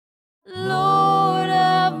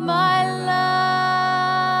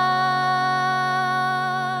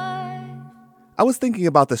I was thinking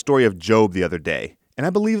about the story of Job the other day, and I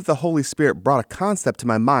believe that the Holy Spirit brought a concept to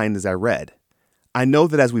my mind as I read. I know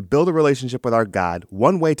that as we build a relationship with our God,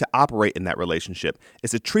 one way to operate in that relationship is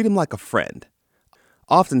to treat Him like a friend.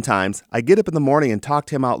 Oftentimes, I get up in the morning and talk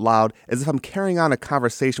to Him out loud as if I'm carrying on a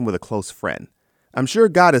conversation with a close friend. I'm sure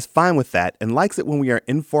God is fine with that and likes it when we are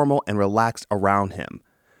informal and relaxed around Him.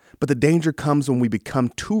 But the danger comes when we become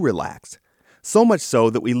too relaxed, so much so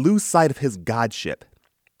that we lose sight of His Godship.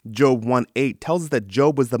 Job 1:8 tells us that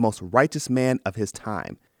Job was the most righteous man of his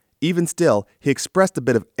time. Even still, he expressed a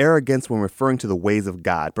bit of arrogance when referring to the ways of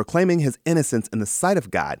God, proclaiming his innocence in the sight of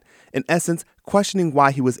God, in essence, questioning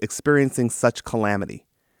why he was experiencing such calamity.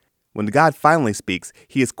 When God finally speaks,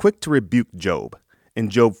 he is quick to rebuke Job. In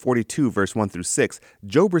Job 42, verse 1 through 6,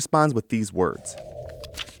 Job responds with these words.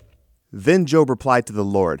 Then Job replied to the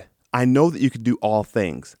Lord, I know that you can do all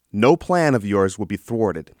things. No plan of yours will be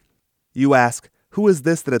thwarted. You ask, who is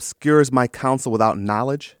this that obscures my counsel without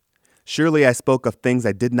knowledge? Surely I spoke of things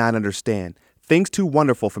I did not understand, things too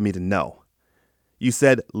wonderful for me to know. You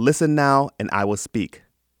said, listen now, and I will speak.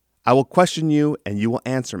 I will question you, and you will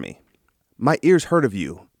answer me. My ears heard of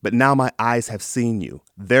you, but now my eyes have seen you.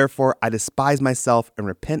 Therefore I despise myself and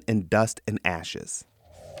repent in dust and ashes.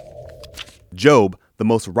 Job, the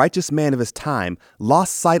most righteous man of his time,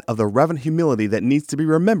 lost sight of the reverent humility that needs to be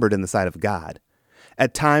remembered in the sight of God.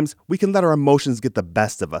 At times, we can let our emotions get the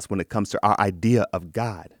best of us when it comes to our idea of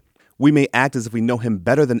God. We may act as if we know Him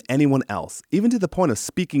better than anyone else, even to the point of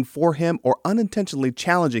speaking for Him or unintentionally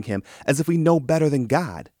challenging Him as if we know better than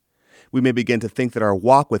God. We may begin to think that our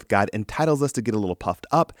walk with God entitles us to get a little puffed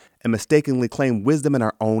up and mistakenly claim wisdom in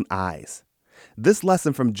our own eyes. This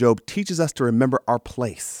lesson from Job teaches us to remember our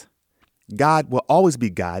place. God will always be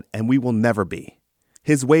God, and we will never be.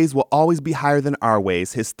 His ways will always be higher than our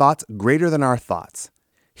ways, His thoughts greater than our thoughts.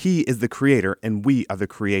 He is the Creator, and we are the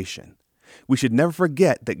creation. We should never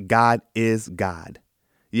forget that God is God.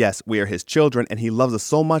 Yes, we are His children, and He loves us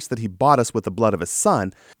so much that He bought us with the blood of His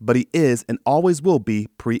Son, but He is and always will be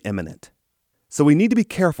preeminent. So we need to be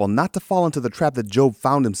careful not to fall into the trap that Job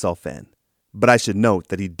found himself in. But I should note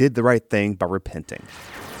that he did the right thing by repenting.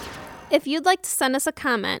 If you'd like to send us a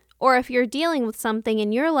comment, or if you're dealing with something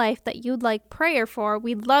in your life that you'd like prayer for,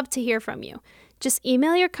 we'd love to hear from you. Just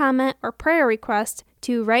email your comment or prayer request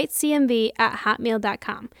to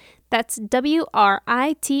writecmv@hotmail.com. That's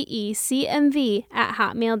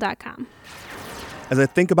WRITECMV@hotmail.com. As I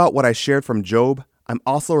think about what I shared from Job, I'm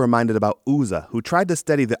also reminded about Uzzah, who tried to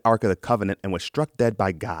steady the Ark of the Covenant and was struck dead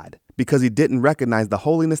by God because he didn't recognize the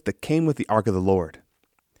holiness that came with the Ark of the Lord.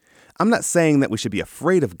 I'm not saying that we should be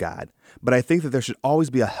afraid of God, but I think that there should always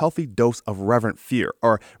be a healthy dose of reverent fear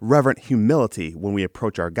or reverent humility when we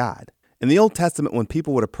approach our God. In the Old Testament, when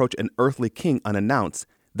people would approach an earthly king unannounced,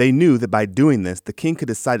 they knew that by doing this, the king could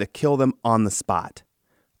decide to kill them on the spot.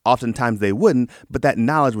 Oftentimes they wouldn't, but that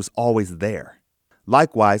knowledge was always there.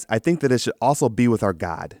 Likewise, I think that it should also be with our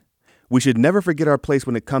God. We should never forget our place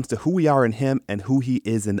when it comes to who we are in Him and who He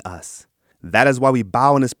is in us. That is why we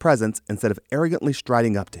bow in His presence instead of arrogantly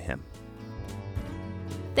striding up to Him.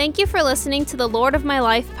 Thank you for listening to the Lord of My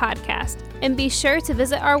Life podcast, and be sure to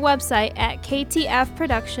visit our website at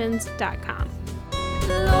ktfproductions.com.